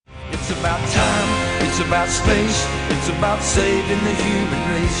It's about time, it's about space, it's about saving the human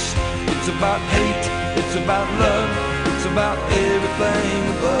race. It's about hate, it's about love, it's about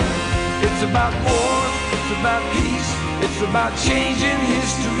everything above. It's about war, it's about peace, it's about changing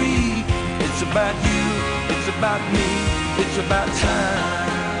history. It's about you, it's about me, it's about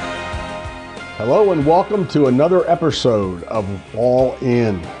time. Hello and welcome to another episode of All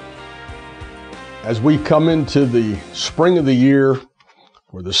In. As we come into the spring of the year,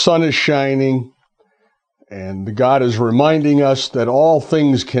 where the sun is shining, and God is reminding us that all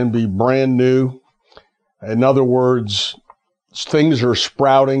things can be brand new. In other words, things are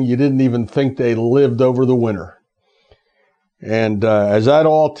sprouting. You didn't even think they lived over the winter. And as that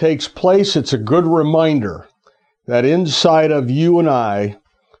all takes place, it's a good reminder that inside of you and I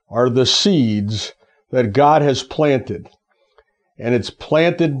are the seeds that God has planted. And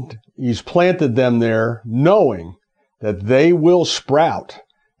He's planted them there knowing that they will sprout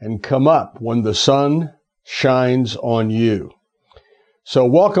and come up when the sun shines on you. So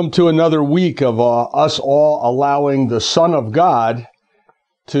welcome to another week of us all allowing the Son of God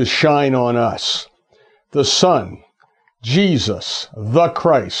to shine on us. The Son, Jesus, the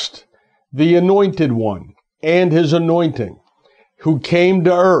Christ, the Anointed One, and His anointing, who came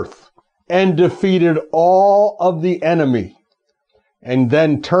to earth and defeated all of the enemy, and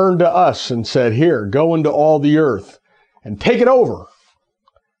then turned to us and said, here, go into all the earth and take it over.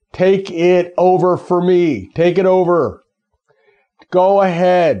 Take it over for me. Take it over. Go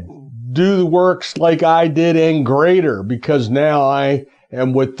ahead. Do the works like I did and greater, because now I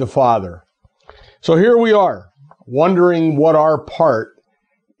am with the Father. So here we are, wondering what our part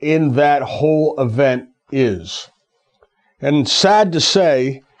in that whole event is. And sad to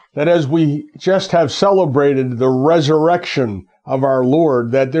say that as we just have celebrated the resurrection of our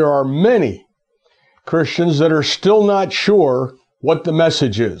Lord, that there are many Christians that are still not sure what the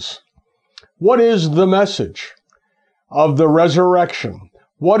message is. What is the message of the resurrection?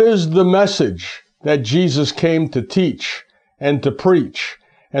 What is the message that Jesus came to teach and to preach,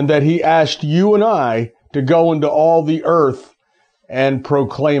 and that He asked you and I to go into all the earth and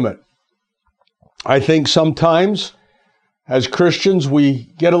proclaim it? I think sometimes as Christians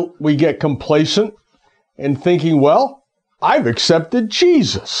we get complacent in thinking, well, I've accepted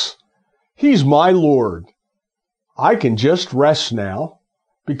Jesus. He's my Lord. I can just rest now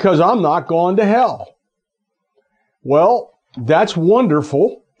because I'm not going to hell. Well, that's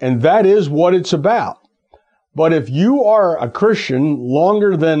wonderful, and that is what it's about. But if you are a Christian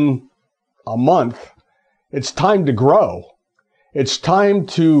longer than a month, it's time to grow. It's time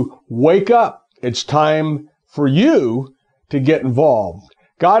to wake up. It's time for you to get involved.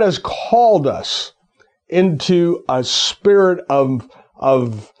 God has called us into a spirit of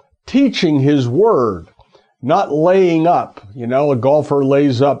teaching His Word, not laying up. You know, a golfer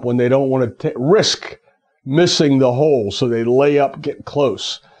lays up when they don't want to risk missing the hole, so they lay up, get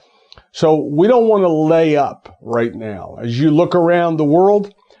close. So we don't want to lay up right now. As you look around the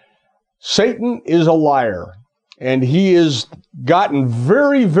world, Satan is a liar, and he has gotten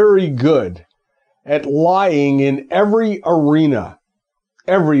very, very good at lying in every arena.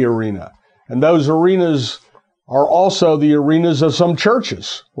 And those arenas are also the arenas of some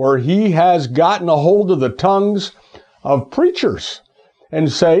churches where he has gotten a hold of the tongues of preachers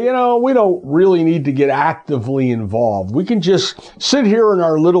and say, you know, we don't really need to get actively involved. We can just sit here in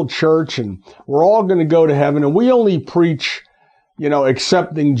our little church and we're all going to go to heaven, and we only preach, you know,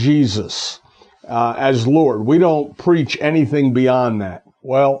 accepting Jesus as Lord. We don't preach anything beyond that.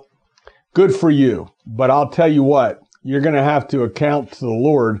 Well, good for you. But I'll tell you what, you're going to have to account to the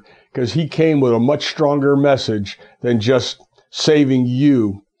Lord, because He came with a much stronger message than just saving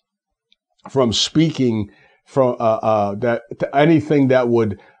you from speaking from anything that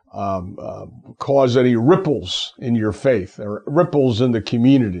would cause any ripples in your faith or ripples in the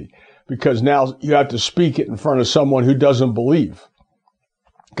community, because now you have to speak it in front of someone who doesn't believe.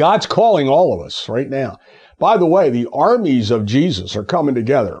 God's calling all of us right now. By the way, the armies of Jesus are coming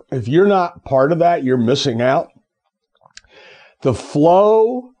together. If you're not part of that, you're missing out. The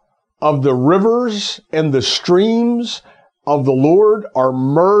flow of the rivers and the streams of the Lord are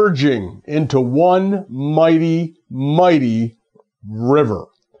merging into one mighty, mighty river.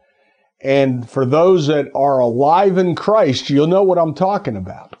 And for those that are alive in Christ, you'll know what I'm talking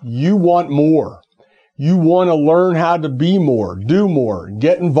about. You want more. You want to learn how to be more, do more,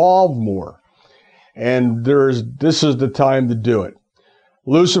 get involved more. And this is the time to do it.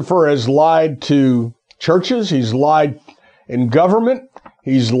 Lucifer has lied to churches. He's lied in government.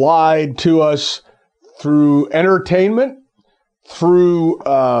 He's lied to us through entertainment, through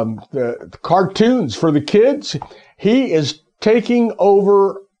the cartoons for the kids. He is taking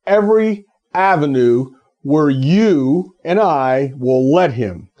over every avenue where you and I will let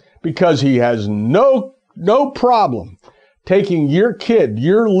him, because he has no problem taking your kid,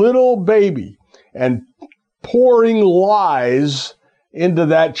 your little baby, and pouring lies into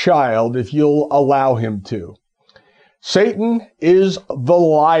that child if you'll allow him to. Satan is the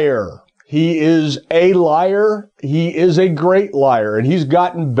liar. He is a liar. He is a great liar, and he's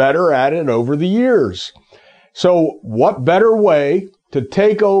gotten better at it over the years. So what better way to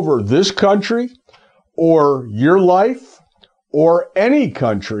take over this country or your life or any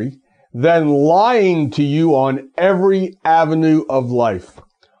country than lying to you on every avenue of life?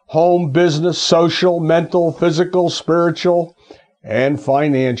 Home, business, social, mental, physical, spiritual, and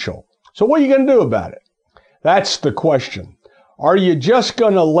financial. So what are you going to do about it? That's the question. Are you just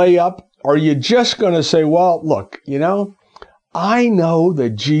going to lay up? Are you just going to say, well, look, I know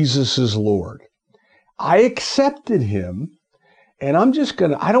that Jesus is Lord. I accepted him, and I'm just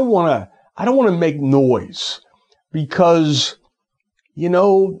going to, I don't want to make noise because,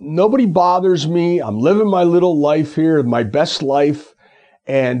 nobody bothers me. I'm living my little life here, my best life,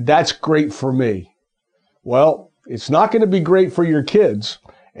 and that's great for me. Well, it's not going to be great for your kids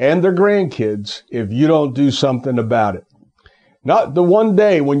and their grandkids if you don't do something about it. Not the one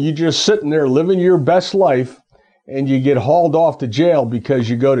day when you're just sitting there living your best life and you get hauled off to jail because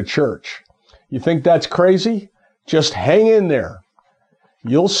you go to church. You think that's crazy? Just hang in there.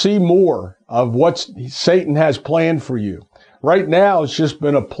 You'll see more of what Satan has planned for you. Right now, it's just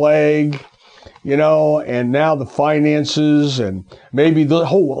been a plague, and now the finances and maybe the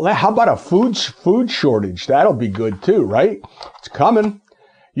whole, how about a food shortage? That'll be good too, right? It's coming.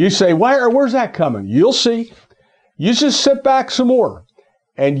 You say, where's that coming? You'll see. You just sit back some more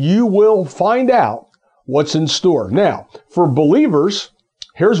and you will find out what's in store. Now, for believers,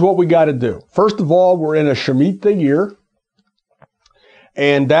 here's what we got to do. First of all, we're in a Shemitah year,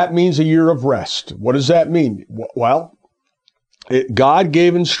 and that means a year of rest. What does that mean? Well, God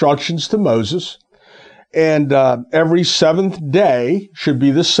gave instructions to Moses, and every seventh day should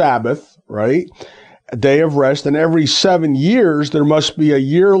be the Sabbath, right? A day of rest, and every 7 years there must be a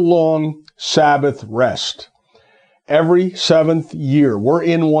year-long Sabbath rest. Every seventh year. We're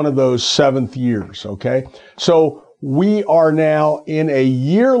in one of those seventh years, okay? So we are now in a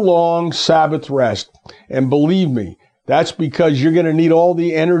year-long Sabbath rest. And believe me, that's because you're going to need all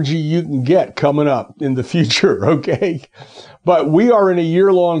the energy you can get coming up in the future, okay? But we are in a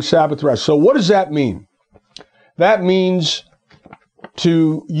year-long Sabbath rest. So what does that mean? That means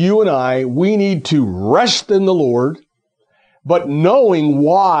to you and I, we need to rest in the Lord, but knowing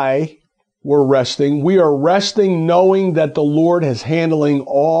why we're resting. We are resting knowing that the Lord is handling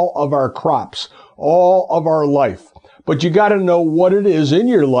all of our crops, all of our life. But you got to know what it is in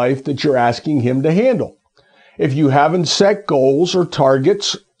your life that you're asking him to handle. If you haven't set goals or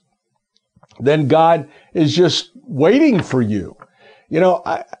targets, then God is just waiting for you. We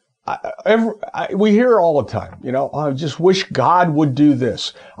hear all the time, I just wish God would do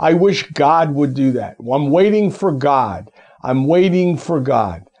this. I wish God would do that. I'm waiting for God. I'm waiting for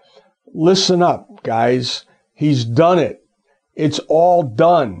God. Listen up, guys. He's done it. It's all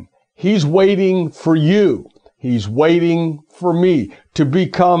done. He's waiting for you. He's waiting for me to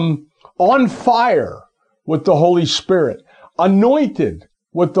become on fire with the Holy Spirit, anointed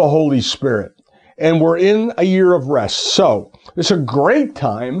with the Holy Spirit. And we're in a year of rest. So it's a great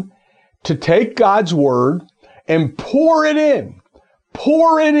time to take God's word and pour it in.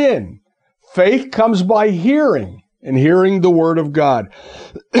 Pour it in. Faith comes by hearing, and hearing the word of God.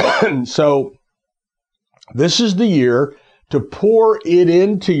 So this is the year to pour it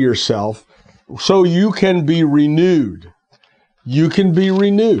into yourself so you can be renewed. You can be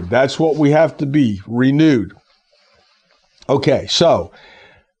renewed. That's what we have to be, renewed. Okay, so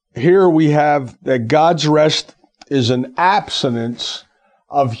here we have that God's rest is an abstinence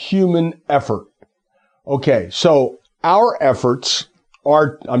of human effort. Okay, so our efforts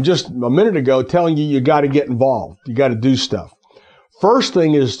are, I'm just a minute ago telling you got to get involved. You got to do stuff. First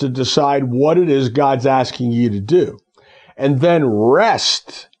thing is to decide what it is God's asking you to do. And then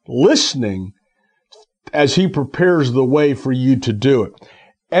rest, listening as he prepares the way for you to do it.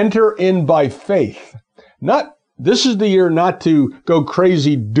 Enter in by faith. This is the year not to go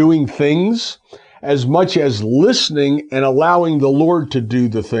crazy doing things as much as listening and allowing the Lord to do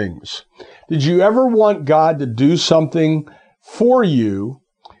the things. Did you ever want God to do something for you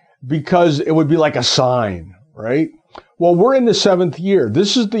because it would be like a sign, right? Well, we're in the seventh year.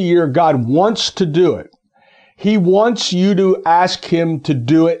 This is the year God wants to do it. He wants you to ask him to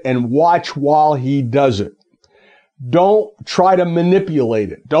do it and watch while he does it. Don't try to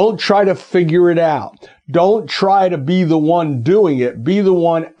manipulate it. Don't try to figure it out. Don't try to be the one doing it. Be the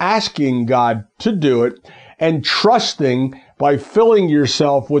one asking God to do it and trusting by filling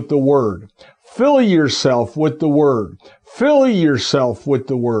yourself with the Word. Fill yourself with the Word. Fill yourself with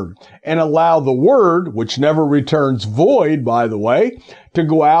the Word. And allow the Word, which never returns void, by the way, to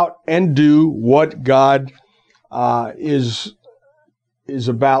go out and do what God is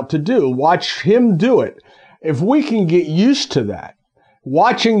about to do. Watch Him do it. If we can get used to that,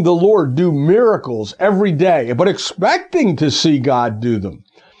 watching the Lord do miracles every day, but expecting to see God do them.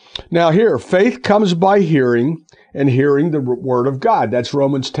 Now here, faith comes by hearing, and hearing the Word of God. That's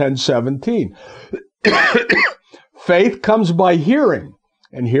Romans 10:17. Faith comes by hearing,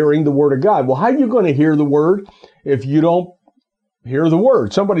 and hearing the Word of God. Well, how are you going to hear the Word if you don't hear the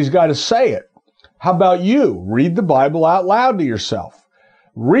Word? Somebody's got to say it. How about you? Read the Bible out loud to yourself.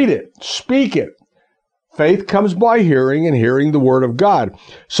 Read it. Speak it. Faith comes by hearing, and hearing the Word of God.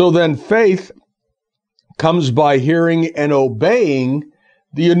 So then faith comes by hearing and obeying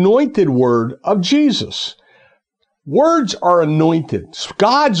the anointed Word of Jesus. Words are anointed.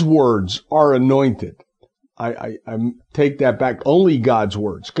 God's words are anointed. I take that back. Only God's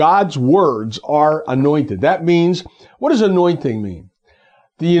words. God's words are anointed. That means, what does anointing mean?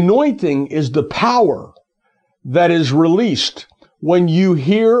 The anointing is the power that is released when you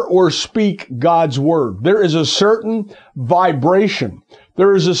hear or speak God's word. There is a certain vibration.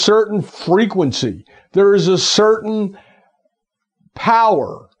 There is a certain frequency. There is a certain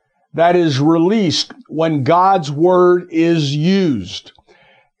power that is released when God's word is used.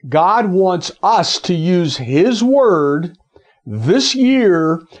 God wants us to use His word this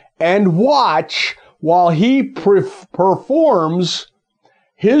year and watch while He performs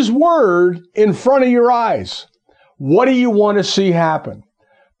His word in front of your eyes. What do you want to see happen?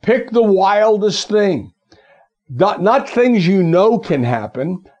 Pick the wildest thing. Not things you know can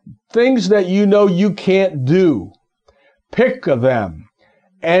happen, things that you know you can't do. Pick them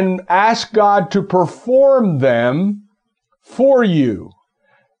and ask God to perform them for you.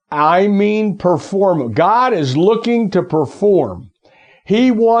 I mean perform. God is looking to perform.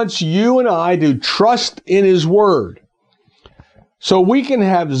 He wants you and I to trust in His word. So we can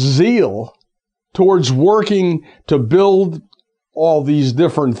have zeal towards working to build all these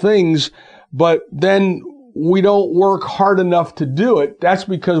different things, but then we don't work hard enough to do it. That's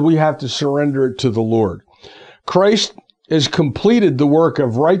because we have to surrender it to the Lord. Christ has completed the work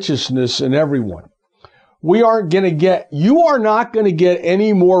of righteousness in everyone. You are not going to get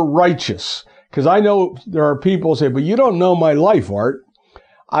any more righteous. Because I know there are people who say, but you don't know my life, Art.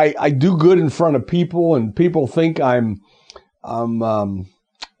 I do good in front of people, and people think I'm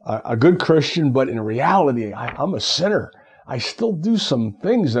a good Christian, but in reality, I'm a sinner. I still do some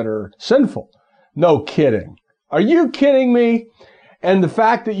things that are sinful. No kidding. Are you kidding me? And the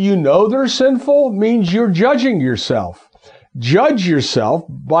fact that you know they're sinful means you're judging yourself. Judge yourself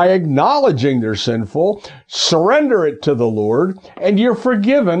by acknowledging they're sinful, surrender it to the Lord, and you're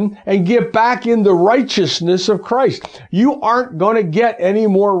forgiven and get back in the righteousness of Christ. You aren't going to get any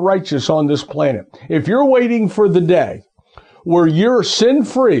more righteous on this planet. If you're waiting for the day where you're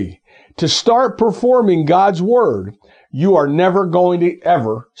sin-free to start performing God's word, you are never going to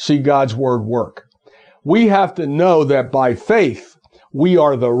ever see God's word work. We have to know that by faith, we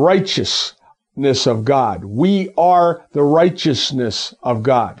are the righteousness of God. We are the righteousness of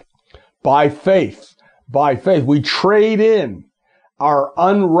God. By faith, we trade in our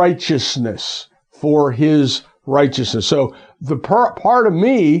unrighteousness for His righteousness. So the part of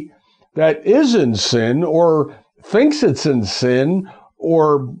me that is in sin or thinks it's in sin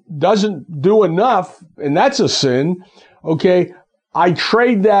or doesn't do enough, and that's a sin, okay, I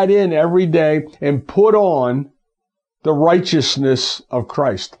trade that in every day and put on the righteousness of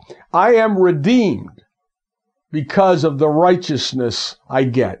Christ. I am redeemed because of the righteousness I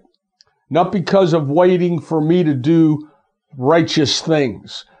get, not because of waiting for me to do righteous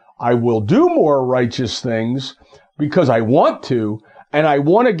things. I will do more righteous things because I want to, and I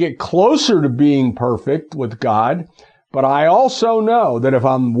want to get closer to being perfect with God, but I also know that if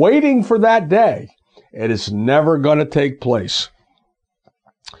I'm waiting for that day, it is never going to take place.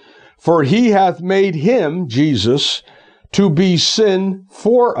 For He hath made Him, Jesus, to be sin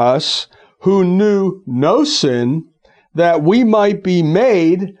for us who knew no sin, that we might be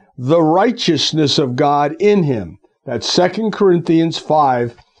made the righteousness of God in Him. That's 2 Corinthians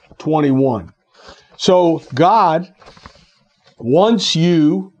 5:21. So God wants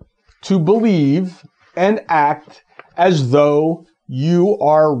you to believe and act as though you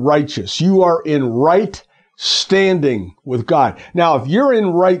are righteous. You are in right standing with God. Now, if you're in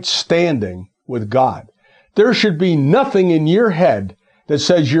right standing with God, there should be nothing in your head that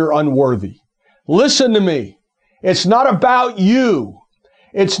says you're unworthy. Listen to me. It's not about you.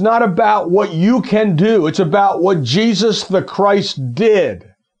 It's not about what you can do. It's about what Jesus the Christ did.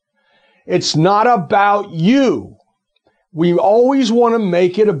 It's not about you. We always want to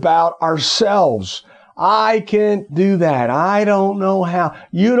make it about ourselves. I can't do that. I don't know how.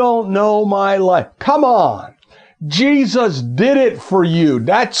 You don't know my life. Come on. Jesus did it for you.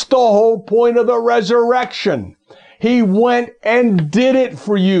 That's the whole point of the resurrection. He went and did it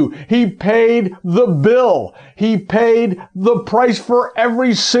for you. He paid the bill. He paid the price for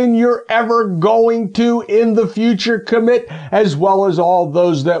every sin you're ever going to in the future commit, as well as all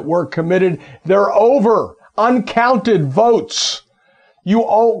those that were committed. They're over. Uncounted votes.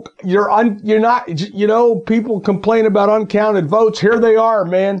 You're not, people complain about uncounted votes. Here they are,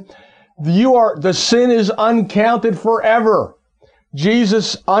 man. The sin is uncounted forever.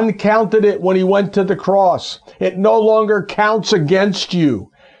 Jesus uncounted it when he went to the cross. It no longer counts against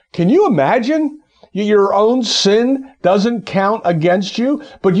you. Can you imagine? Your own sin doesn't count against you,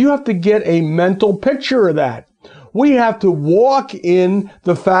 but you have to get a mental picture of that. We have to walk in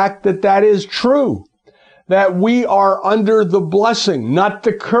the fact that that is true, that we are under the blessing, not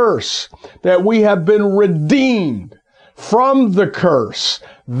the curse, that we have been redeemed from the curse.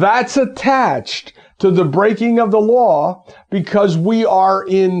 That's attached to the breaking of the law because we are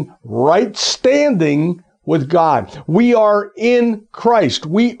in right standing with God. We are in Christ.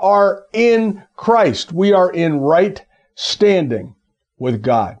 We are in Christ. We are in right standing with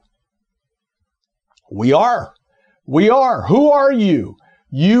God. We are. Who are you?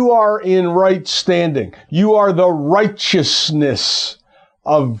 You are in right standing. You are the righteousness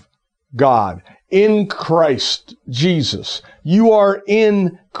of God in Christ Jesus. You are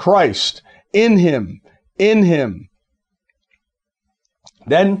in Christ, in Him, in Him.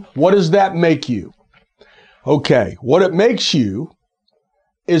 Then what does that make you? Okay, what it makes you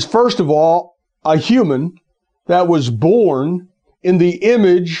is, first of all, a human that was born in the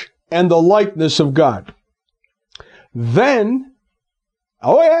image and the likeness of God. Then,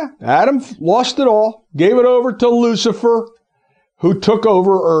 Adam lost it all, gave it over to Lucifer, who took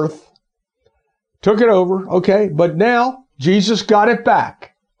over earth. Took it over, okay, but now Jesus got it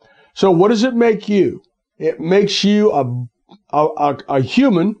back. So what does it make you? It makes you a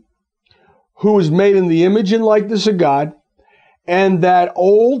human who is made in the image and likeness of God, and that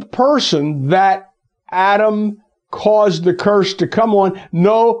old person that Adam caused the curse to come on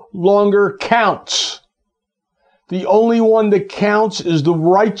no longer counts. The only one that counts is the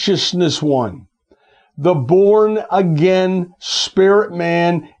righteousness one, the born again spirit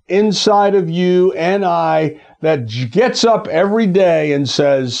man inside of you and I that gets up every day and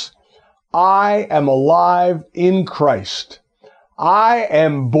says, I am alive in Christ. I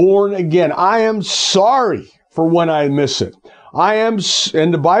am born again. I am sorry for when I miss it.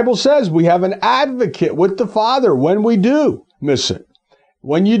 And the Bible says we have an advocate with the Father when we do miss it.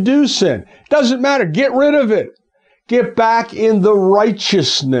 When you do sin, doesn't matter. Get rid of it. Get back in the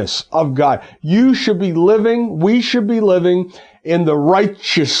righteousness of God. We should be living in the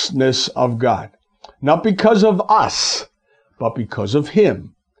righteousness of God. Not because of us, but because of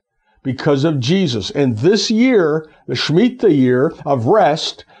Him. Because of Jesus. And this year, the Shemitah year of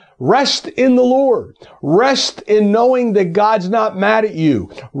rest in the Lord. Rest in knowing that God's not mad at you.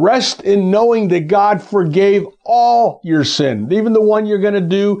 Rest in knowing that God forgave all your sin, even the one you're going to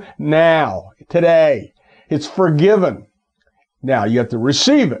do now, today. It's forgiven. Now, you have to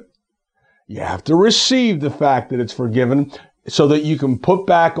receive it. You have to receive the fact that it's forgiven so that you can put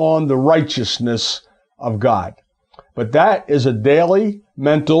back on the righteousness of God. But that is a daily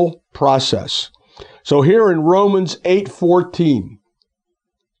mental process. So here in Romans 8:14,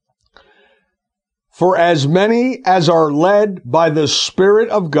 for as many as are led by the Spirit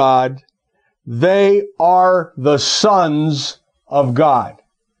of God, they are the sons of God.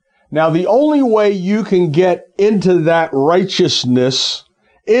 Now, the only way you can get into that righteousness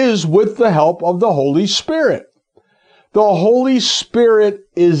is with the help of the Holy Spirit. The Holy Spirit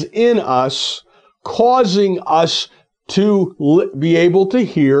is in us, causing us to be able to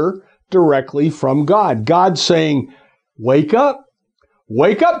hear directly from God. God saying, wake up,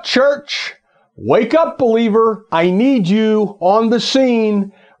 church, wake up, believer. I need you on the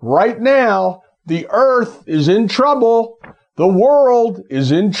scene right now. The earth is in trouble. The world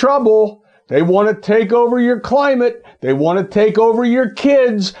is in trouble. They want to take over your climate. They want to take over your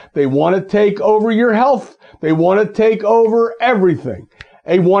kids. They want to take over your health. They want to take over everything.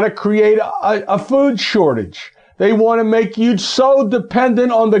 They want to create a food shortage. They want to make you so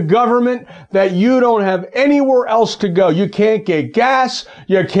dependent on the government that you don't have anywhere else to go. You can't get gas.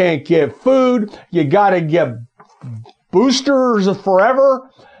 You can't get food. You got to get boosters forever.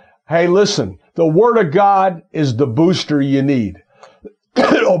 Hey, listen, The Word of God is the booster you need.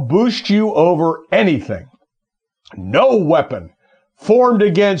 It'll boost you over anything. No weapon formed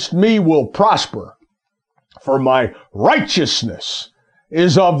against me will prosper, for my righteousness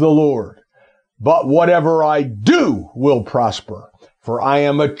is of the Lord. But whatever I do will prosper, for I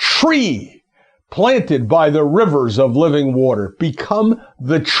am a tree planted by the rivers of living water. Become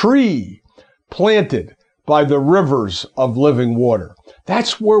the tree planted by the rivers of living water.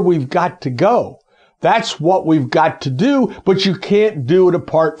 That's where we've got to go. That's what we've got to do, but you can't do it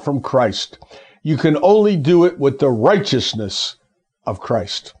apart from Christ. You can only do it with the righteousness of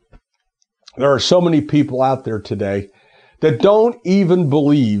Christ. There are so many people out there today that don't even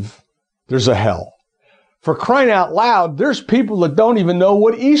believe there's a hell. For crying out loud, there's people that don't even know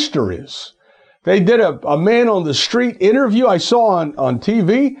what Easter is. They did a man on the street interview I saw on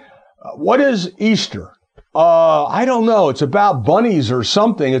TV. What is Easter? I don't know. It's about bunnies or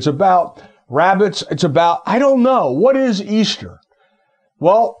something. It's about rabbits. It's about, I don't know. What is Easter?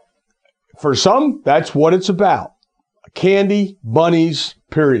 Well, for some, that's what it's about. Candy, bunnies,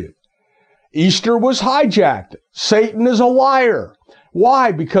 period. Easter was hijacked. Satan is a liar.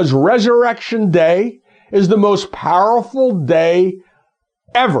 Why? Because Resurrection Day is the most powerful day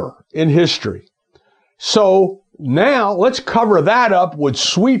ever in history. So now let's cover that up with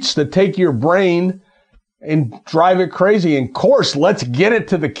sweets that take your brain and drive it crazy. And of course, let's get it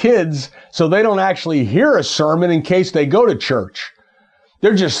to the kids so they don't actually hear a sermon in case they go to church.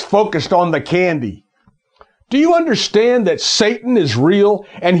 They're just focused on the candy. Do you understand that Satan is real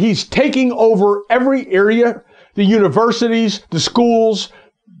and he's taking over every area? The universities, the schools,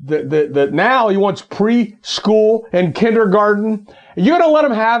 now he wants preschool and kindergarten. Are you going to let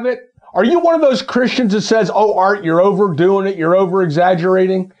him have it? Are you one of those Christians that says, oh, Art, you're overdoing it, you're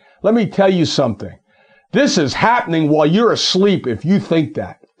over-exaggerating? Let me tell you something. This is happening while you're asleep if you think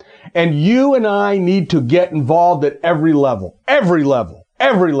that. And you and I need to get involved at every level.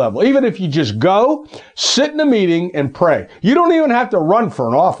 Even if you just go, sit in a meeting and pray. You don't even have to run for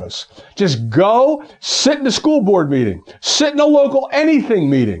an office. Just go, sit in a school board meeting, sit in a local anything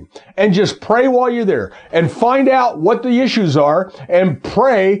meeting, and just pray while you're there and find out what the issues are and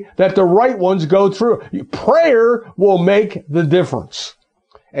pray that the right ones go through. Prayer will make the difference.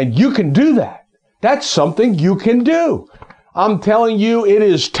 And you can do that. That's something you can do. I'm telling you, it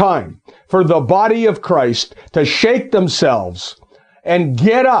is time for the body of Christ to shake themselves and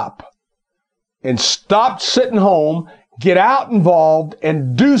get up and stop sitting home, get out involved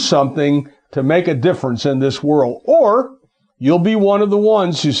and do something to make a difference in this world. Or you'll be one of the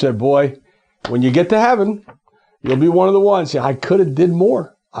ones who said, boy, when you get to heaven, you'll be one of the ones. I could have did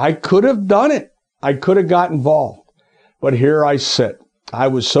more. I could have done it. I could have got involved. But here I sit. I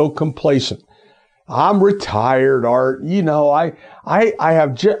was so complacent. I'm retired, Art. You know, I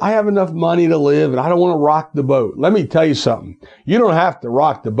have enough money to live and I don't want to rock the boat. Let me tell you something. You don't have to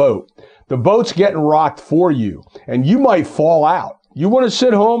rock the boat. The boat's getting rocked for you and you might fall out. You want to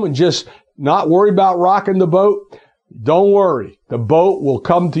sit home and just not worry about rocking the boat? Don't worry. The boat will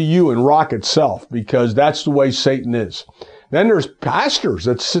come to you and rock itself because that's the way Satan is. Then there's pastors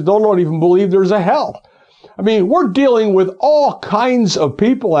that don't even believe there's a hell. I mean, we're dealing with all kinds of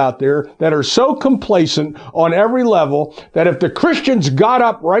people out there that are so complacent on every level that if the Christians got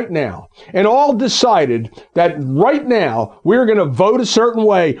up right now and all decided that right now we're going to vote a certain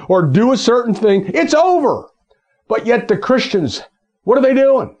way or do a certain thing, it's over. But yet the Christians, what are they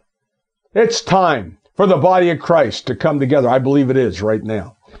doing? It's time for the body of Christ to come together. I believe it is right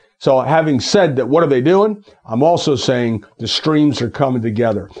now. So having said that, what are they doing? I'm also saying the streams are coming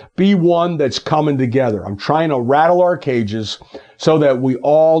together. Be one that's coming together. I'm trying to rattle our cages so that we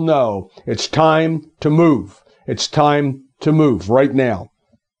all know it's time to move. It's time to move right now.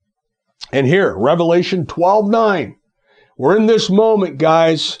 And here, Revelation 12:9. We're in this moment,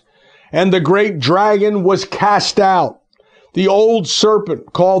 guys. And the great dragon was cast out, the old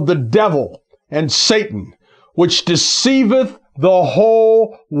serpent called the devil and Satan, which deceiveth the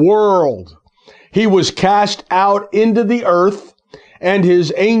whole world. He was cast out into the earth, and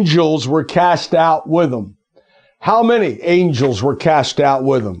his angels were cast out with him. How many angels were cast out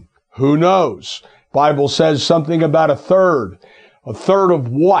with him? Who knows? Bible says something about a third. A third of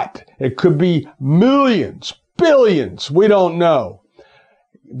what? It could be millions, billions. We don't know.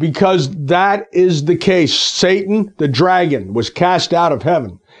 Because that is the case. Satan, the dragon, was cast out of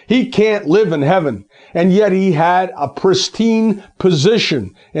heaven. He can't live in heaven. And yet he had a pristine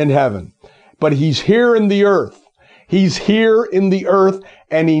position in heaven. But he's here in the earth. He's here in the earth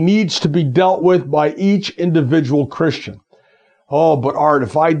and he needs to be dealt with by each individual Christian. Oh, but Art,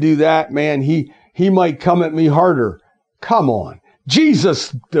 if I do that, man, he might come at me harder. Come on.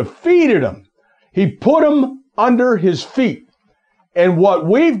 Jesus defeated him. He put them under his feet. And what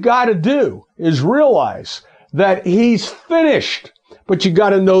we've got to do is realize that he's finished. But you got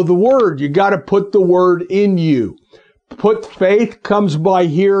to know the word. You got to put the word in you. Faith comes by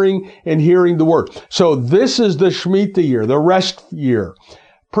hearing, and hearing the word. So this is the Shemitah year, the rest year.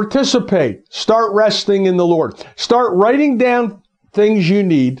 Participate. Start resting in the Lord. Start writing down things you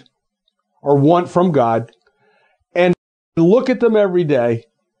need or want from God, and look at them every day.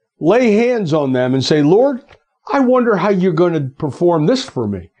 Lay hands on them and say, Lord, I wonder how you're going to perform this for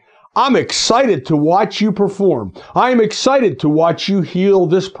me. I'm excited to watch you perform. I'm excited to watch you heal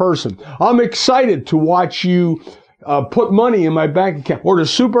this person. I'm excited to watch you put money in my bank account, or to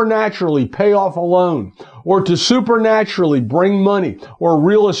supernaturally pay off a loan, or to supernaturally bring money, or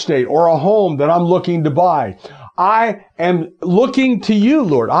real estate, or a home that I'm looking to buy. I am looking to you,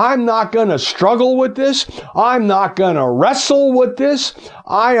 Lord. I'm not going to struggle with this. I'm not going to wrestle with this.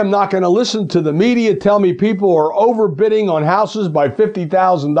 I am not going to listen to the media tell me people are overbidding on houses by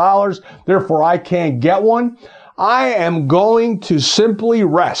 $50,000, therefore I can't get one. I am going to simply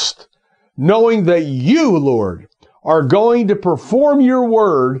rest, knowing that you, Lord, are going to perform your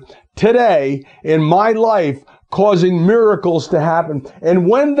word today in my life, causing miracles to happen. And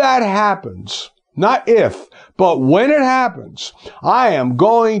when that happens, not if, but when it happens, I am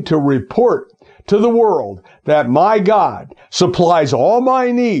going to report to the world that my God supplies all my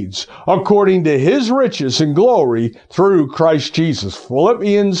needs according to his riches and glory through Christ Jesus.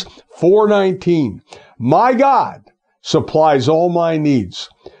 Philippians 4:19. My God supplies all my needs.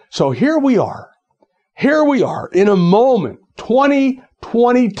 So here we are. Here we are in a moment,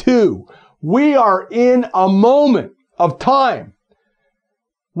 2022. We are in a moment of time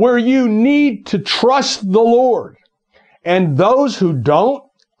where you need to trust the Lord. And those who don't,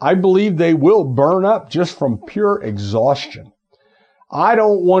 I believe they will burn up just from pure exhaustion. I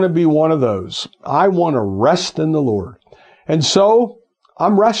don't want to be one of those. I want to rest in the Lord. And so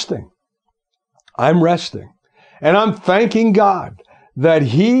I'm resting. I'm resting. And I'm thanking God that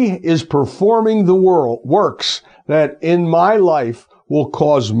he is performing the works that in my life will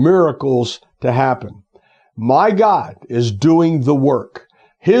cause miracles to happen. My God is doing the work.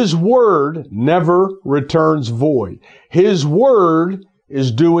 His word never returns void. His word is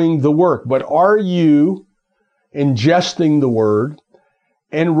doing the work. But are you ingesting the word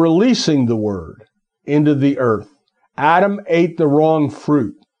and releasing the word into the earth? Adam ate the wrong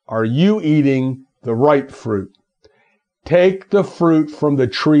fruit. Are you eating the right fruit? Take the fruit from the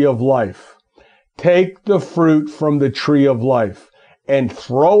tree of life. Take the fruit from the tree of life and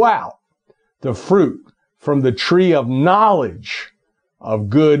throw out the fruit from the tree of knowledge of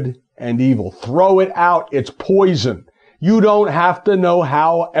good and evil. Throw it out. It's poison. You don't have to know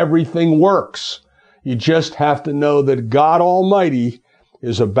how everything works. You just have to know that God Almighty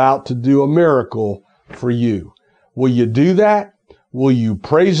is about to do a miracle for you. Will you do that? Will you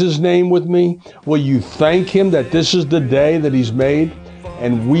praise his name with me? Will you thank him that this is the day that he's made?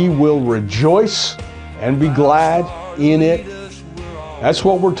 And we will rejoice and be glad in it. That's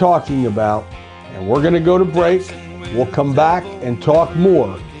what we're talking about. And we're going to go to break. We'll come back and talk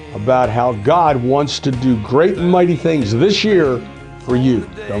more about how God wants to do great and mighty things this year for you.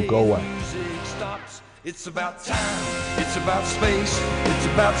 Don't go away. It's about time, it's about space, it's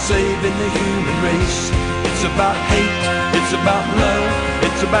about saving the human race. It's about hate, it's about love,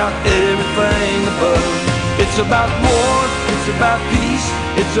 it's about everything above. It's about war, it's about peace,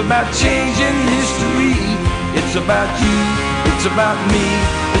 it's about changing history. It's about you, it's about me,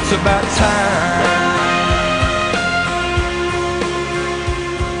 it's about time.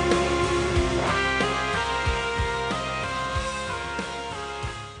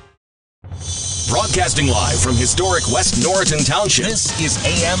 Broadcasting live from historic West Norriton Township. This is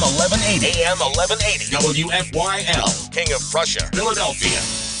AM 1180. AM 1180. WFYL. King of Prussia, Philadelphia.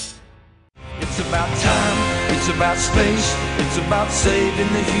 It's about time. It's about space. It's about saving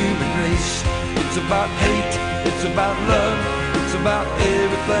the human race. It's about hate. It's about love. It's about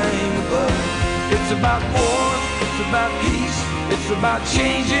everything above. It's about war. It's about peace. It's about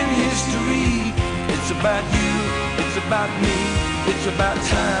changing history. It's about you. It's about me. It's about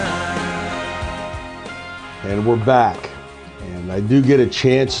time. And we're back. And I do get a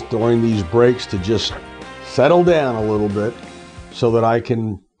chance during these breaks to just settle down a little bit so that I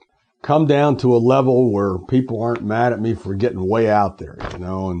can come down to a level where people aren't mad at me for getting way out there, you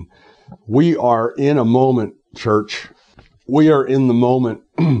know. And we are in a moment, church. We are in the moment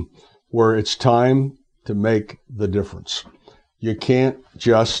where it's time to make the difference. You can't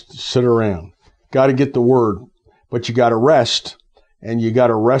just sit around. Got to get the word, but you got to rest. And you got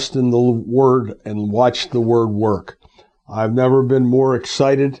to rest in the word and watch the word work. I've never been more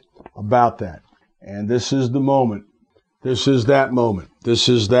excited about that. And this is the moment. This is that moment. This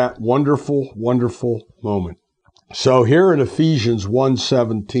is that wonderful, wonderful moment. So here in Ephesians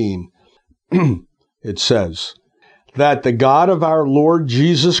 1:17, it says, that the God of our Lord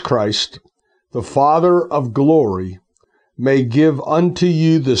Jesus Christ, the Father of glory, may give unto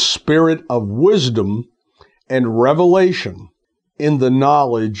you the spirit of wisdom and revelation in the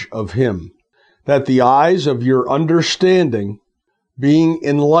knowledge of him, that the eyes of your understanding being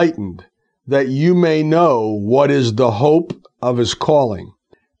enlightened, that you may know what is the hope of his calling,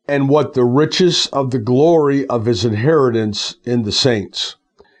 and what the riches of the glory of his inheritance in the saints,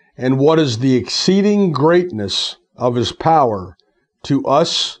 and what is the exceeding greatness of his power to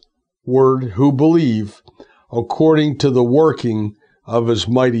us who believe, according to the working of his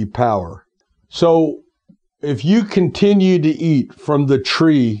mighty power. So, if you continue to eat from the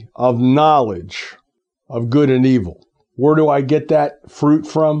tree of knowledge of good and evil, where do I get that fruit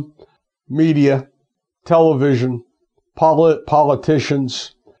from? Media, television,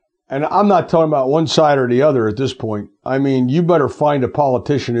 politicians. And I'm not talking about one side or the other at this point. I mean, you better find a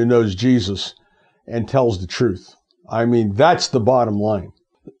politician who knows Jesus and tells the truth. I mean, that's the bottom line.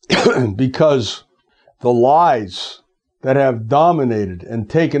 Because the lies that have dominated and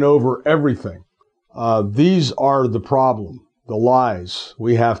taken over everything, these are the problem, the lies.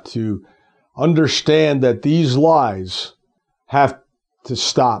 We have to understand that these lies have to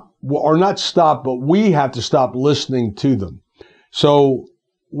stop, or not stop, but we have to stop listening to them. So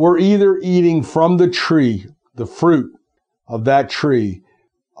we're either eating from the tree, the fruit of that tree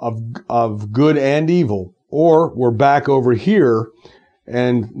of good and evil, or we're back over here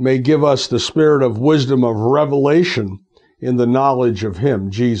and may give us the spirit of wisdom of revelation in the knowledge of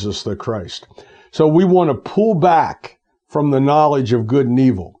him, Jesus the Christ. So we want to pull back from the knowledge of good and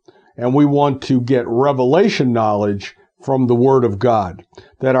evil, and we want to get revelation knowledge from the Word of God,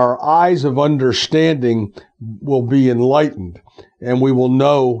 that our eyes of understanding will be enlightened, and we will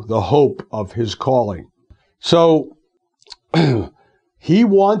know the hope of his calling. So he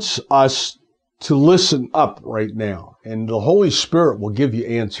wants us to listen up right now, and the Holy Spirit will give you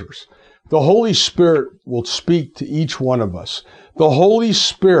answers. The Holy Spirit will speak to each one of us. The Holy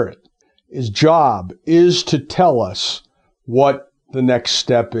Spirit, his job is to tell us what the next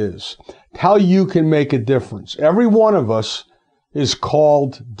step is, how you can make a difference. Every one of us is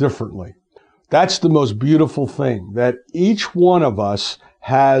called differently. That's the most beautiful thing, that each one of us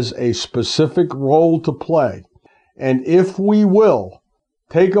has a specific role to play. And if we will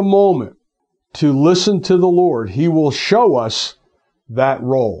take a moment to listen to the Lord, he will show us that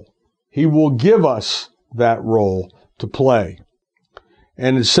role. He will give us that role to play.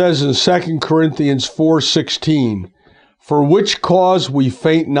 And it says in 2 Corinthians 4:16, for which cause we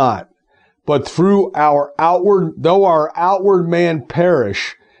faint not, but though our outward man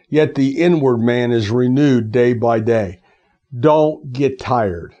perish, yet the inward man is renewed day by day. Don't get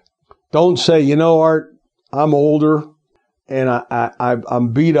tired. Don't say, you know, Art, I'm older and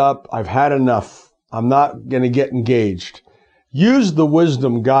I'm beat up. I've had enough. I'm not going to get engaged. Use the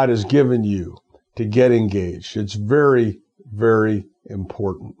wisdom God has given you to get engaged. It's very, very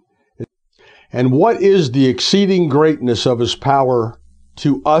important. And what is the exceeding greatness of his power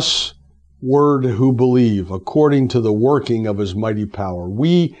to us who believe, according to the working of his mighty power?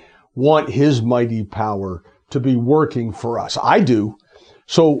 We want his mighty power to be working for us. I do.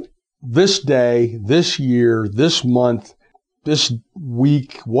 So this day, this year, this month, this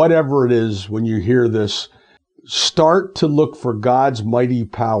week, whatever it is, when you hear this, start to look for God's mighty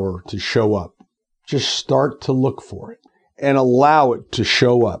power to show up. Just start to look for it and allow it to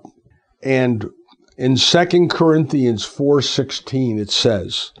show up. And in 2 Corinthians 4:16, it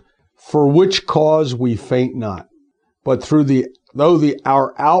says, for which cause we faint not, but though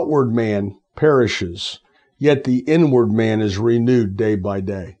our outward man perishes, yet the inward man is renewed day by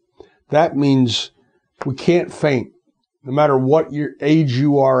day. That means we can't faint, no matter what your age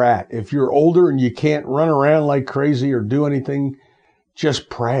you are at. If you're older and you can't run around like crazy or do anything, just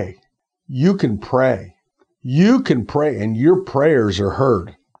pray. You can pray. You can pray, and your prayers are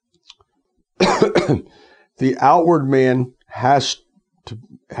heard. The outward man has to,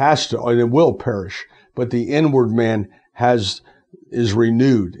 and it will perish, but the inward man is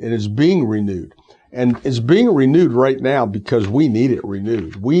renewed, and is being renewed. And it's being renewed right now because we need it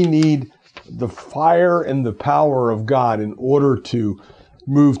renewed. We need the fire and the power of God in order to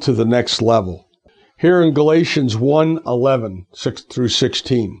move to the next level. Here in Galatians 1:11, 6 through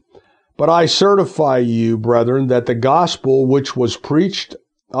 16. But I certify you, brethren, that the gospel which was preached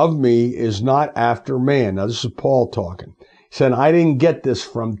of me is not after man. Now, this is Paul talking. He said, I didn't get this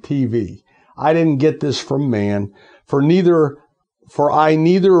from TV. I didn't get this from man, for neither For I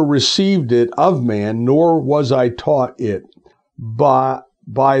neither received it of man, nor was I taught it,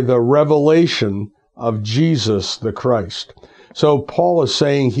 by the revelation of Jesus the Christ. So Paul is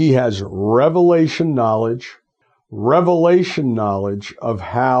saying he has revelation knowledge of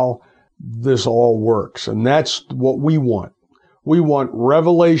how this all works. And that's what we want. We want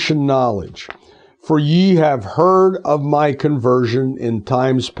revelation knowledge. For ye have heard of my conversion in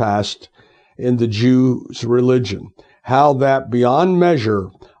times past in the Jews' religion, how that beyond measure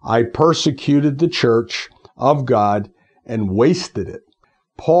I persecuted the church of God and wasted it.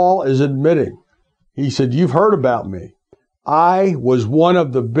 Paul is admitting, he said, you've heard about me. I was one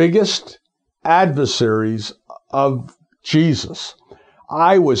of the biggest adversaries of Jesus.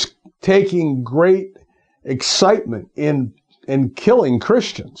 I was taking great excitement in killing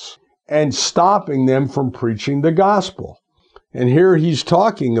Christians and stopping them from preaching the gospel. And here he's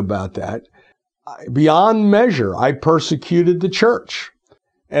talking about that. Beyond measure, I persecuted the church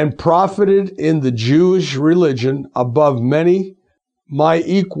and profited in the Jewish religion above many my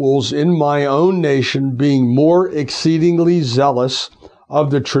equals in my own nation, being more exceedingly zealous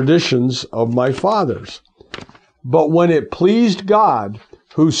of the traditions of my fathers. But when it pleased God,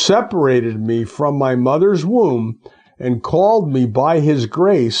 who separated me from my mother's womb and called me by his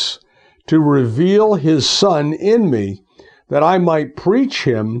grace to reveal his Son in me, that I might preach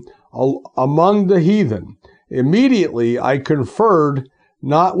him among the heathen, immediately I conferred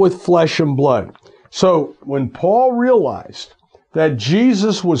not with flesh and blood. So when Paul realized that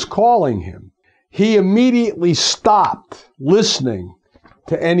Jesus was calling him, he immediately stopped listening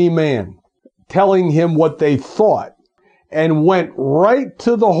to any man telling him what they thought and went right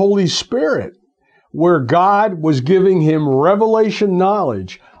to the Holy Spirit, where God was giving him revelation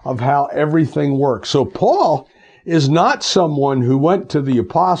knowledge of how everything works. So Paul is not someone who went to the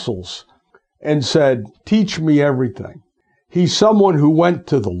apostles and said, teach me everything. He's someone who went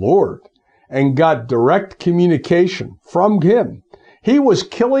to the Lord and got direct communication from him. He was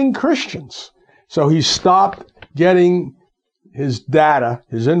killing Christians. So he stopped getting his data,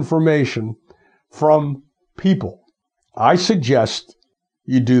 his information from people. I suggest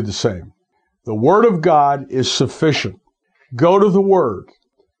you do the same. The Word of God is sufficient. Go to the Word.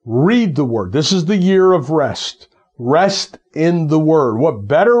 Read the Word. This is the year of rest. Rest in the Word. What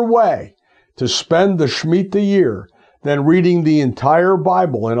better way to spend the Shemitah year than reading the entire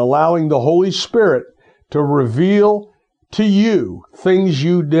Bible and allowing the Holy Spirit to reveal to you things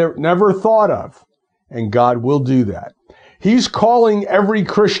you never thought of. And God will do that. He's calling every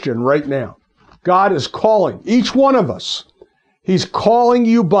Christian right now. God is calling each one of us. He's calling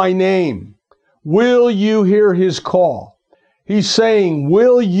you by name. Will you hear his call? He's saying,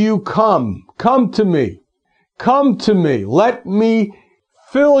 will you come? Come to me. Come to me. Let me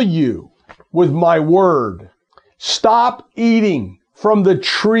fill you with my word. Stop eating from the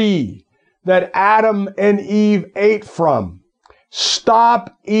tree that Adam and Eve ate from.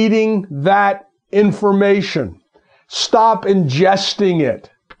 Stop eating that information. Stop ingesting it.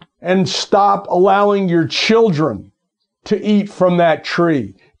 And stop allowing your children to eat from that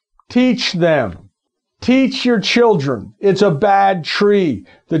tree. Teach them. Teach your children. It's a bad tree.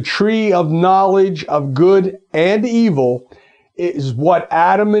 The tree of knowledge of good and evil is what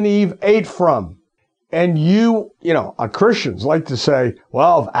Adam and Eve ate from. And Christians like to say,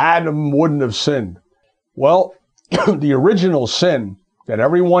 well, if Adam wouldn't have sinned. Well, the original sin that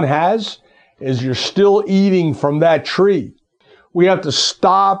everyone has is you're still eating from that tree. We have to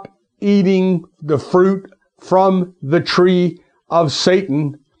stop eating the fruit from the tree of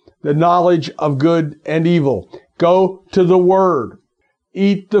Satan, the knowledge of good and evil. Go to the Word.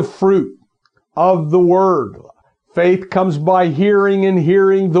 Eat the fruit of the Word. Faith comes by hearing, and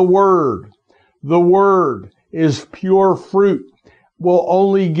hearing the Word. The Word is pure fruit, will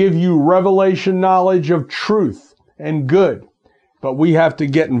only give you revelation knowledge of truth and good. But we have to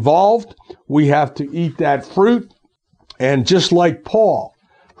get involved. We have to eat that fruit. And just like Paul,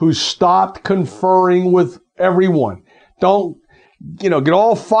 who stopped conferring with everyone, don't get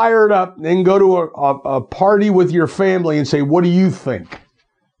all fired up and then go to a party with your family and say, what do you think?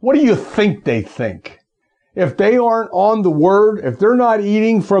 What do you think they think? If they aren't on the Word, if they're not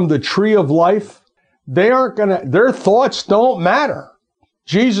eating from the tree of life, their thoughts don't matter.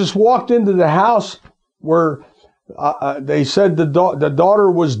 Jesus walked into the house where they said the daughter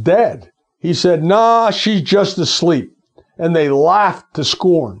was dead. He said, nah, she's just asleep. And they laughed to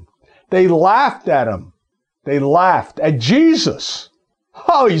scorn. They laughed at him. They laughed at Jesus.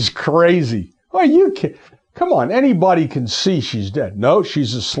 Oh, he's crazy. Oh, you can come on, anybody can see she's dead. No,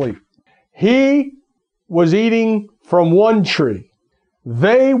 she's asleep. He was eating from one tree.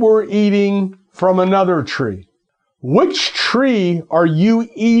 They were eating from another tree. Which tree are you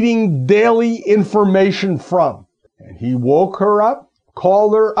eating daily information from? And he woke her up,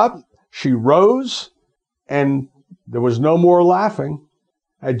 called her up. She rose, and there was no more laughing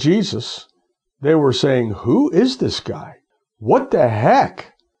at Jesus. They were saying, who is this guy? What the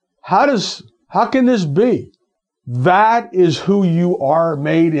heck? How can this be? That is who you are,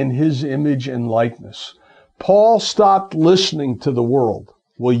 made in his image and likeness. Paul stopped listening to the world.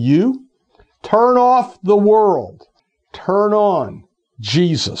 Will you? Turn off the world. Turn on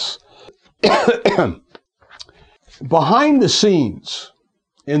Jesus. Behind the scenes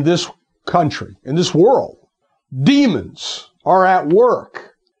in this country, in this world, demons are at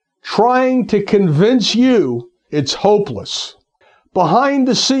work trying to convince you it's hopeless. Behind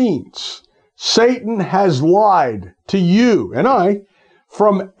the scenes, Satan has lied to you and I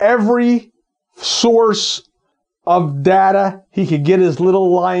from every source of data he could get his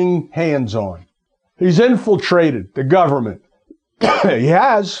little lying hands on. He's infiltrated the government. He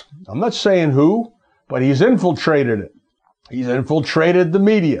has. I'm not saying who, but he's infiltrated it. He's infiltrated the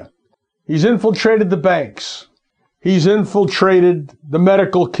media. He's infiltrated the banks. He's infiltrated the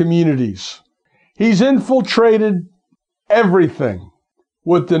medical communities. He's infiltrated everything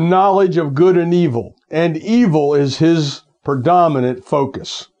with the knowledge of good and evil. And evil is his predominant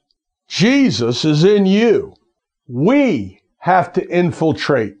focus. Jesus is in you. We have to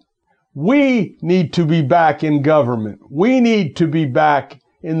infiltrate. We need to be back in government. We need to be back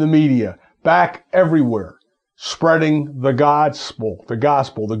in the media, back everywhere, spreading the gospel,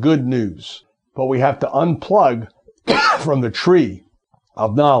 the good news. But we have to unplug from the tree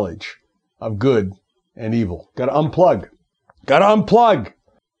of knowledge of good and evil. Got to unplug. Got to unplug.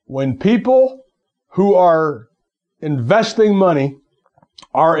 When people who are investing money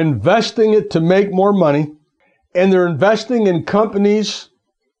are investing it to make more money, and they're investing in companies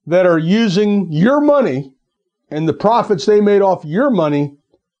that are using your money and the profits they made off your money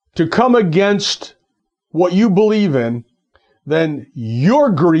to come against what you believe in, then your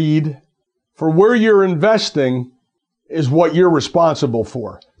greed for where you're investing is what you're responsible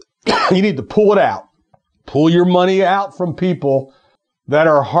for. You need to pull it out. Pull your money out from people that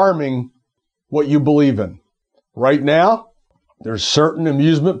are harming what you believe in. Right now, there's certain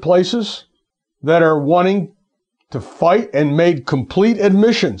amusement places that are wanting to fight and made complete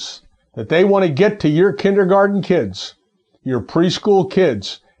admissions that they want to get to your kindergarten kids, your preschool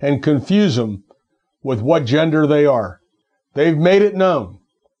kids, and confuse them with what gender they are. They've made it known.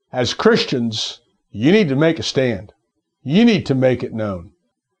 As Christians, you need to make a stand. You need to make it known.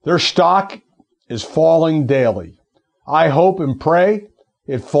 Their stock is falling daily. I hope and pray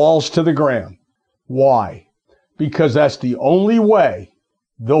it falls to the ground. Why? Because that's the only way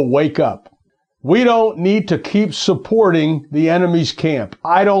they'll wake up. We don't need to keep supporting the enemy's camp.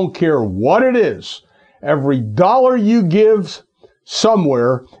 I don't care what it is. Every dollar you give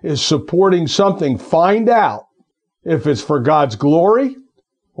somewhere is supporting something. Find out if it's for God's glory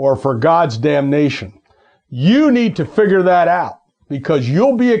or for God's damnation. You need to figure that out because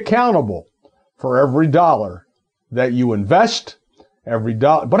you'll be accountable for every dollar that you invest, every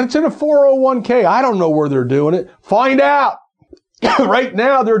dollar. But it's in a 401k. I don't know where they're doing it. Find out. Right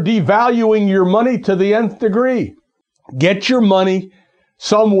now, they're devaluing your money to the nth degree. Get your money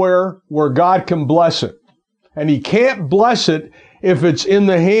somewhere where God can bless it. And he can't bless it if it's in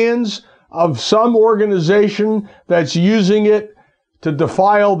the hands of some organization that's using it to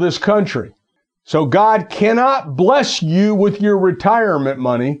defile this country. So God cannot bless you with your retirement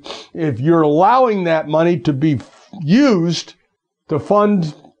money if you're allowing that money to be used to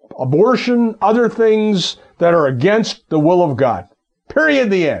fund abortion, other things that are against the will of God. Period.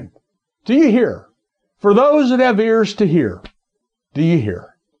 The end. Do you hear? For those that have ears to hear, do you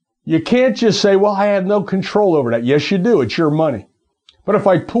hear? You can't just say, well, I have no control over that. Yes, you do. It's your money. But if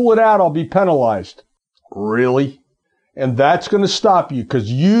I pull it out, I'll be penalized. Really? And that's going to stop you because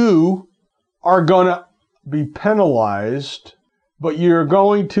you are going to be penalized, but you're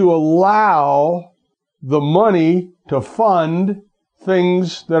going to allow the money to fund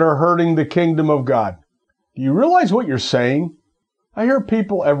things that are hurting the kingdom of God. Do you realize what you're saying? I hear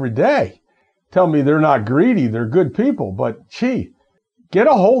people every day tell me they're not greedy, they're good people, but gee, get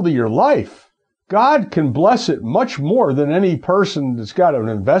a hold of your life. God can bless it much more than any person that's got an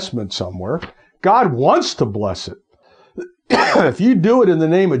investment somewhere. God wants to bless it. If you do it in the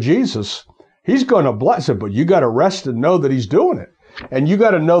name of Jesus, he's going to bless it, but you got to rest and know that he's doing it. And you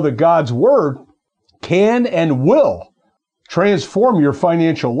got to know that God's word can and will transform your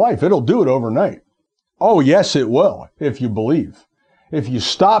financial life. It'll do it overnight. Oh, yes, it will, if you believe. If you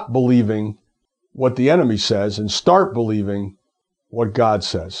stop believing what the enemy says and start believing what God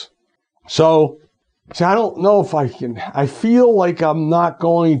says. So See, I don't know if I can. I feel like it's not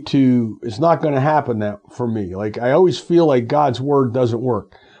going to happen that for me. Like, I always feel like God's word doesn't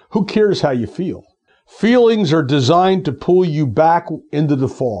work. Who cares how you feel? Feelings are designed to pull you back into the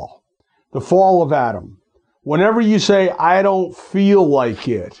fall of Adam. Whenever you say, I don't feel like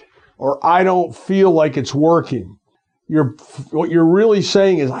it, or I don't feel like it's working, what you're really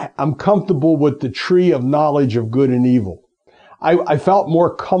saying is, I'm comfortable with the tree of knowledge of good and evil. I felt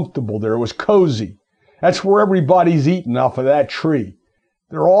more comfortable there. It was cozy. That's where everybody's eating off of that tree.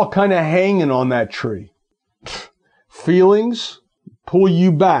 They're all kind of hanging on that tree. Feelings pull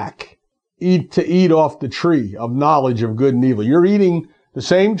you back to eat off the tree of knowledge of good and evil. You're eating the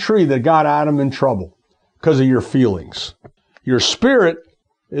same tree that got Adam in trouble because of your feelings. Your spirit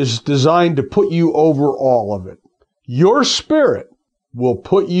is designed to put you over all of it. Your spirit will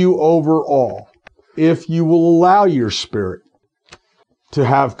put you over all if you will allow your spirit to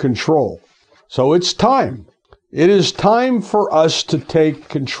have control. So it's time. It is time for us to take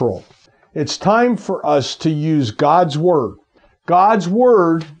control. It's time for us to use God's word. God's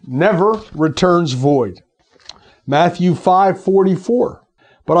word never returns void. Matthew 5:44.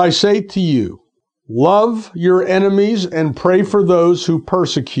 But I say to you, love your enemies and pray for those who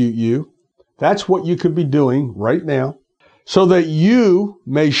persecute you. That's what you could be doing right now, so that you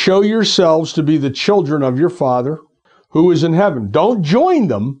may show yourselves to be the children of your Father who is in heaven. Don't join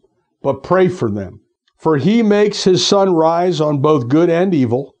them, but pray for them. For he makes his sun rise on both good and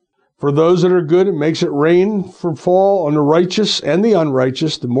evil. For those that are good, it makes it rain for fall on the righteous and the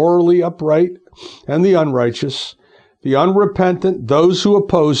unrighteous, the morally upright and the unrighteous, the unrepentant, those who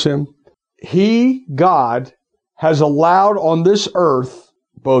oppose him. He, God, has allowed on this earth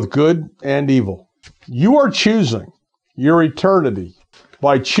both good and evil. You are choosing your eternity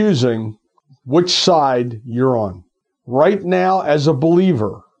by choosing which side you're on. Right now, as a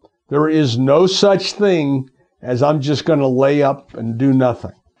believer, there is no such thing as I'm just going to lay up and do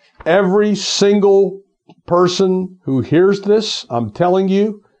nothing. Every single person who hears this, I'm telling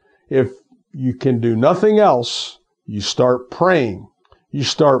you, if you can do nothing else, you start praying. You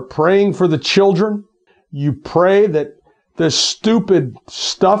start praying for the children. You pray that this stupid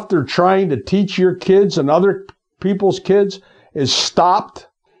stuff they're trying to teach your kids and other people's kids is stopped.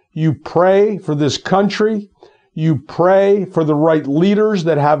 You pray for this country. You pray for the right leaders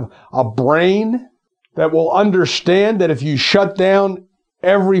that have a brain that will understand that if you shut down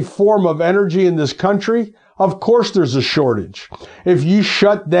every form of energy in this country, of course there's a shortage. If you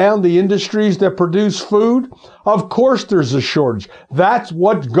shut down the industries that produce food, of course there's a shortage. That's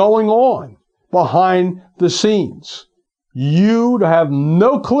what's going on behind the scenes. You have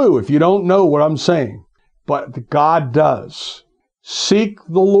no clue if you don't know what I'm saying, but God does. Seek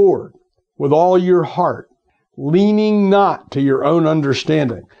the Lord with all your heart, leaning not to your own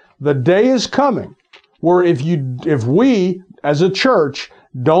understanding. The day is coming where if we as a church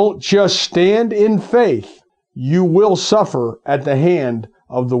don't just stand in faith, you will suffer at the hand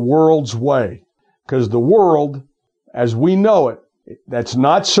of the world's way. Because the world, as we know it, that's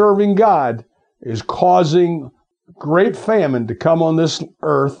not serving God, is causing great famine to come on this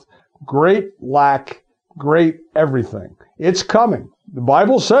earth, great lack, great everything. It's coming. The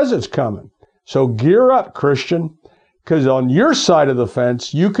Bible says it's coming. So gear up, Christian, because on your side of the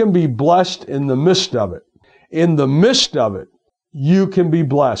fence, you can be blessed in the midst of it. In the midst of it, you can be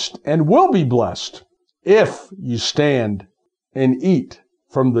blessed and will be blessed if you stand and eat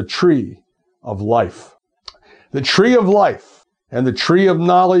from the tree of life. The tree of life and the tree of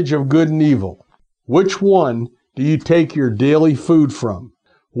knowledge of good and evil. Which one do you take your daily food from?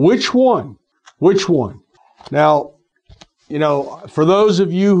 Which one? Which one? Now, for those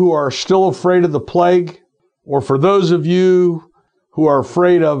of you who are still afraid of the plague, or for those of you who are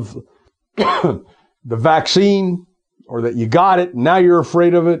afraid of the vaccine, or that you got it, and now you're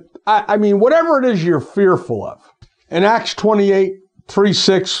afraid of it. I mean, whatever it is you're fearful of. In Acts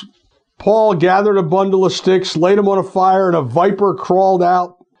 28:3-6, Paul gathered a bundle of sticks, laid them on a fire, and a viper crawled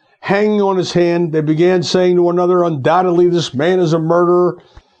out, hanging on his hand. They began saying to one another, undoubtedly this man is a murderer,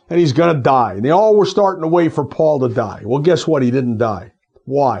 and he's going to die. And they all were starting to wait for Paul to die. Well, guess what? He didn't die.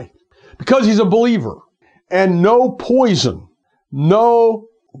 Why? Because he's a believer. And no poison, no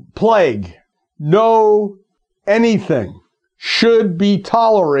plague, no anything should be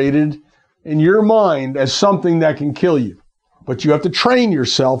tolerated in your mind as something that can kill you. But you have to train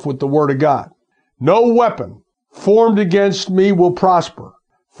yourself with the Word of God. No weapon formed against me will prosper,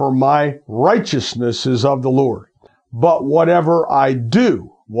 for my righteousness is of the Lord. But whatever I do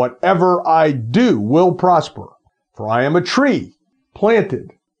will prosper. For I am a tree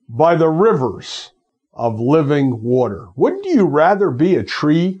planted by the rivers of living water. Wouldn't you rather be a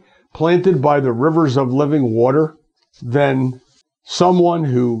tree planted by the rivers of living water than someone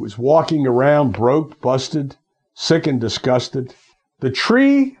who is walking around broke, busted, sick, and disgusted. The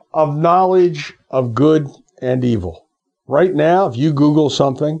tree of knowledge of good and evil. Right now, if you Google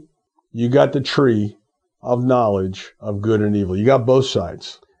something, you got the tree of knowledge of good and evil. You got both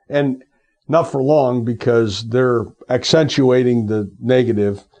sides. And not for long, because they're accentuating the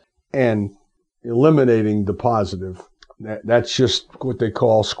negative and eliminating the positive. That's just what they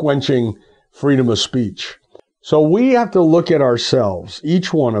call squelching freedom of speech. So we have to look at ourselves,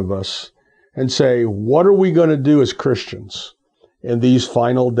 each one of us, and say, what are we going to do as Christians in these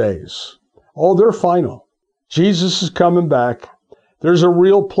final days? Oh, they're final. Jesus is coming back. There's a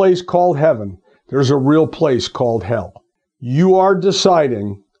real place called heaven. There's a real place called hell. You are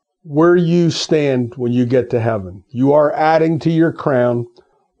deciding where you stand when you get to heaven. You are adding to your crown,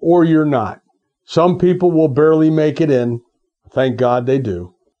 or you're not. Some people will barely make it in. Thank God they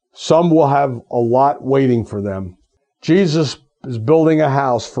do. Some will have a lot waiting for them. Jesus is building a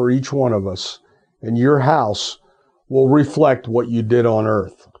house for each one of us, and your house will reflect what you did on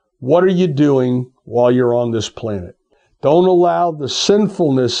earth. What are you doing while you're on this planet? Don't allow the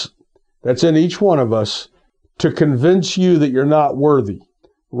sinfulness that's in each one of us to convince you that you're not worthy.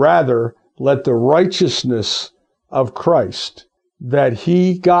 Rather, let the righteousness of Christ that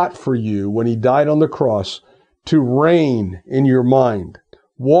he got for you when he died on the cross to reign in your mind.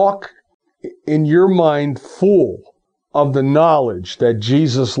 Walk in your mind full of the knowledge that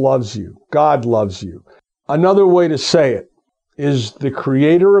Jesus loves you, God loves you. Another way to say it is the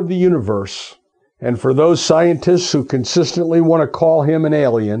creator of the universe, and for those scientists who consistently want to call him an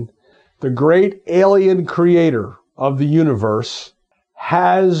alien, the great alien creator of the universe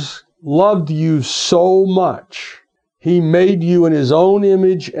has loved you so much. He made you in his own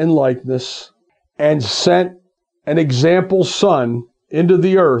image and likeness and sent an example son into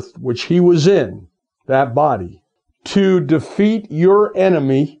the earth, which he was in, that body, to defeat your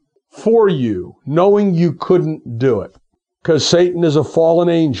enemy for you, knowing you couldn't do it. Because Satan is a fallen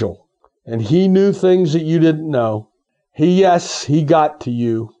angel, and he knew things that you didn't know. He got to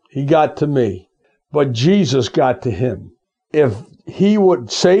you. He got to me. But Jesus got to him. If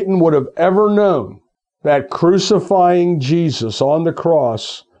Satan would have ever known that crucifying Jesus on the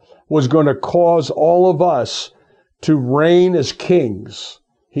cross was going to cause all of us to reign as kings,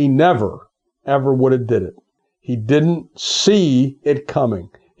 he never, ever would have did it. He didn't see it coming.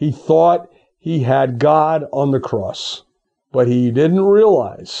 He thought he had God on the cross. But he didn't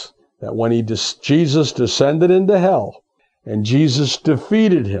realize that when Jesus descended into hell and Jesus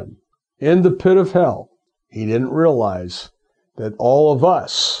defeated him in the pit of hell, he didn't realize that all of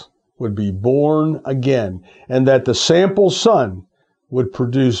us would be born again, and that the sample son would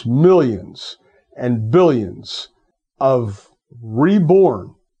produce millions and billions of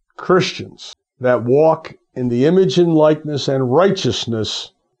reborn Christians that walk in the image and likeness and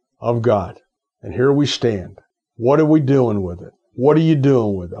righteousness of God. And here we stand. What are we doing with it? What are you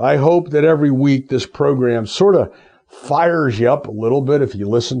doing with it? I hope that every week this program sort of fires you up a little bit if you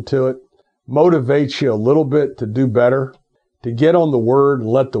listen to it, motivates you a little bit to do better, to get on the Word and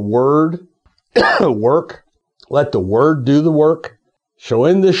let the Word work. Let the Word do the work. So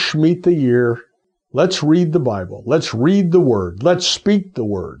in this Shemitah year, let's read the Bible. Let's read the Word. Let's speak the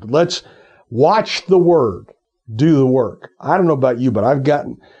Word. Let's watch the Word do the work. I don't know about you, but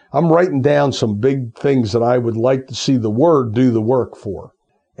I'm writing down some big things that I would like to see the Word do the work for.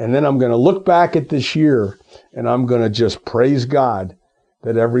 And then I'm going to look back at this year and I'm going to just praise God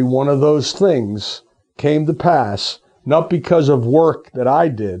that every one of those things came to pass, not because of work that I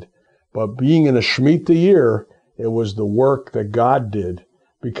did, but being in a Shemitah year, it was the work that God did,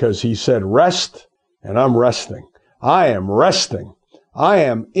 because he said, rest, and I'm resting. I am resting. I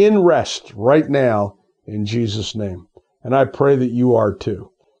am in rest right now in Jesus' name. And I pray that you are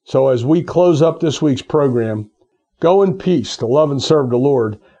too. So as we close up this week's program, go in peace to love and serve the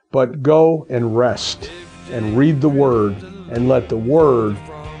Lord, but go and rest and read the Word and let the Word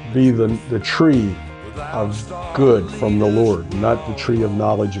be the tree of good from the Lord, not the tree of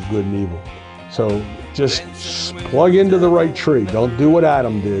knowledge of good and evil. So just plug into the right tree. Don't do what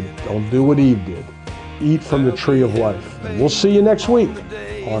Adam did. Don't do what Eve did. Eat from the tree of life. And we'll see you next week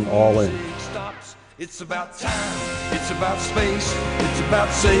on All In. It's about time, it's about space, it's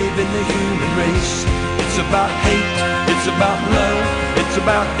about saving the human race. It's about hate, it's about love, it's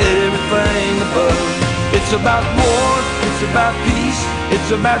about everything above. It's about war, it's about peace,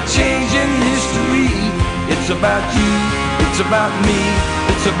 it's about changing history. It's about you, it's about me,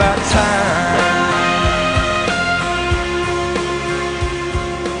 it's about time.